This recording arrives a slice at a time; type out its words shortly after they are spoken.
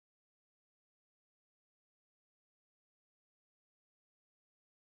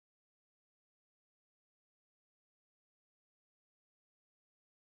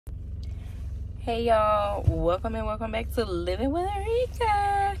Hey y'all, welcome and welcome back to Living with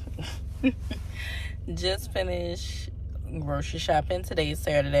Rika. Just finished grocery shopping. Today's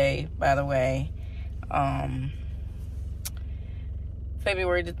Saturday, by the way.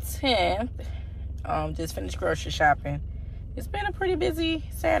 February the 10th. Just finished grocery shopping. It's been a pretty busy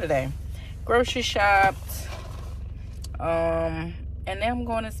Saturday. Grocery shopped. And now I'm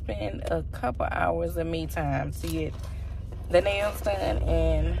going to spend a couple hours of me time to get the nails done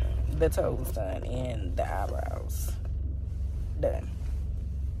and the toes done and the eyebrows done.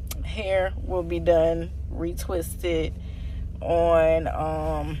 Hair will be done, retwisted in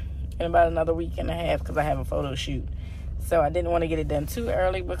about another week and a half because I have a photo shoot. So I didn't want to get it done too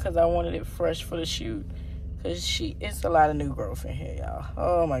early because I wanted it fresh for the shoot. Because it's a lot of new growth in here, y'all.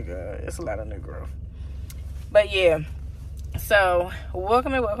 Oh my God, it's a lot of new growth. But yeah, so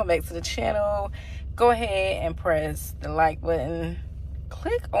welcome and welcome back to the channel. Go ahead and press the like button.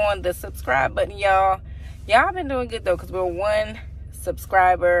 Click on the subscribe button, y'all. Y'all been doing good though, because we're 1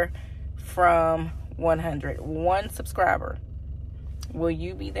 subscriber from 100. 1 subscriber. Will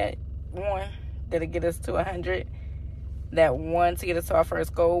you be that one that'll get us to 100? That one to get us to our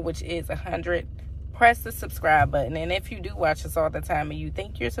first goal, which is 100. Press the subscribe button. And if you do watch us all the time and you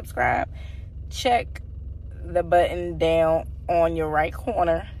think you're subscribed, check the button down on your right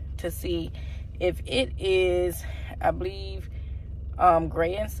corner to see if it is, I believe,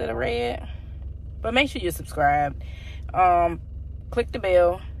 gray instead of red. But make sure you're subscribed. Click the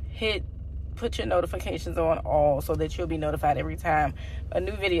bell, put your notifications on all so that you'll be notified every time a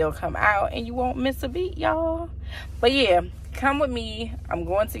new video come out and you won't miss a beat, y'all. But yeah, come with me. I'm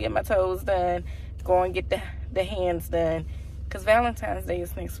going to get my toes done, go and get the hands done, because Valentine's Day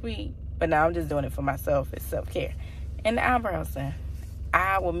is next week. But now I'm just doing it for myself. It's self-care. And the eyebrows done.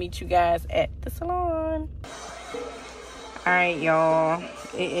 I will meet you guys at the salon. Alright, y'all,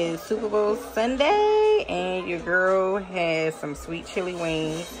 it is Super Bowl Sunday, and your girl has some sweet chili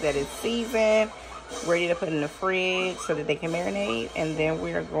wings that is seasoned, ready to put in the fridge so that they can marinate, and then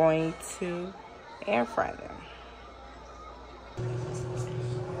we're going to air fry them.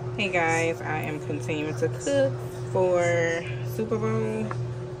 Hey guys, I am continuing to cook for Super Bowl.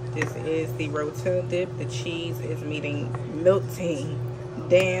 This is the rotel dip. The cheese is melting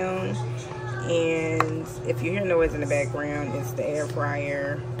down. And if you hear noise in the background, it's the air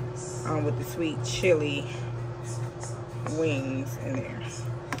fryer with the sweet chili wings in there.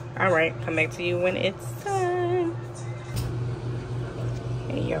 All right, come back to you when it's done.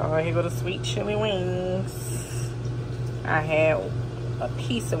 Hey y'all, here go the sweet chili wings. I had a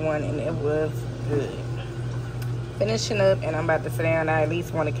piece of one and it was good. Finishing up, and I'm about to sit down. I at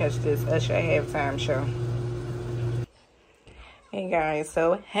least want to catch this Usher halftime show. Hey guys,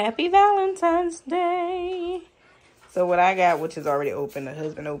 so happy Valentine's Day. So what I got, which is already open, the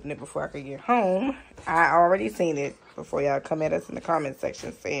husband opened it before I could get home. I already seen it before y'all come at us in the comment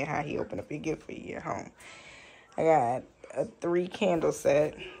section saying how he opened up your gift for you at home. I got a 3 candle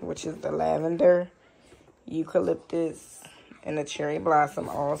set, which is the lavender, eucalyptus, and the cherry blossom.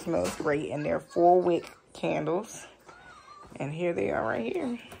 All smells great, and they're 4-wick candles. And here they are right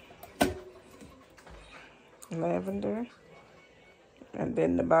here. Lavender. And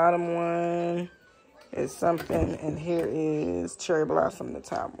then the bottom one is something, and here is cherry blossom, the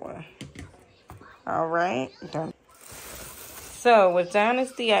top one. All right, done. So with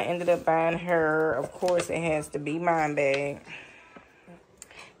Dynasty, I ended up buying her, of course, it has to be mine bag.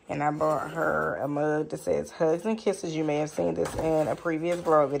 And I bought her a mug that says Hugs and Kisses. You may have seen this in a previous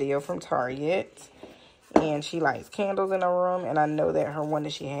vlog video from Target. And she lights candles in her room, and I know that her one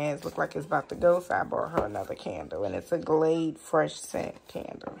that she has look like it's about to go, so I bought her another candle, and it's a Glade Fresh Scent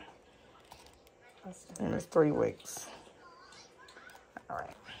candle, and it's 3 wicks. All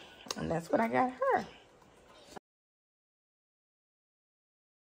right, and that's what I got her.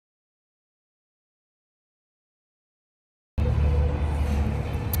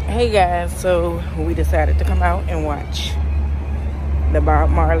 Hey guys, so we decided to come out and watch the Bob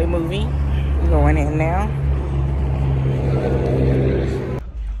Marley movie. Going in now.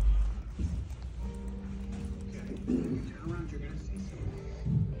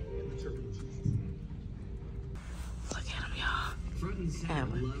 Look at him, y'all.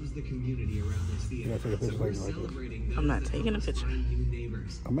 Loves the community around this theater. So we're celebrating. I'm not taking a picture.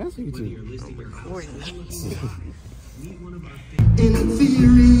 I'm asking you to. I'm recording.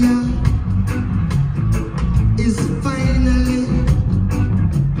 Inferior is finally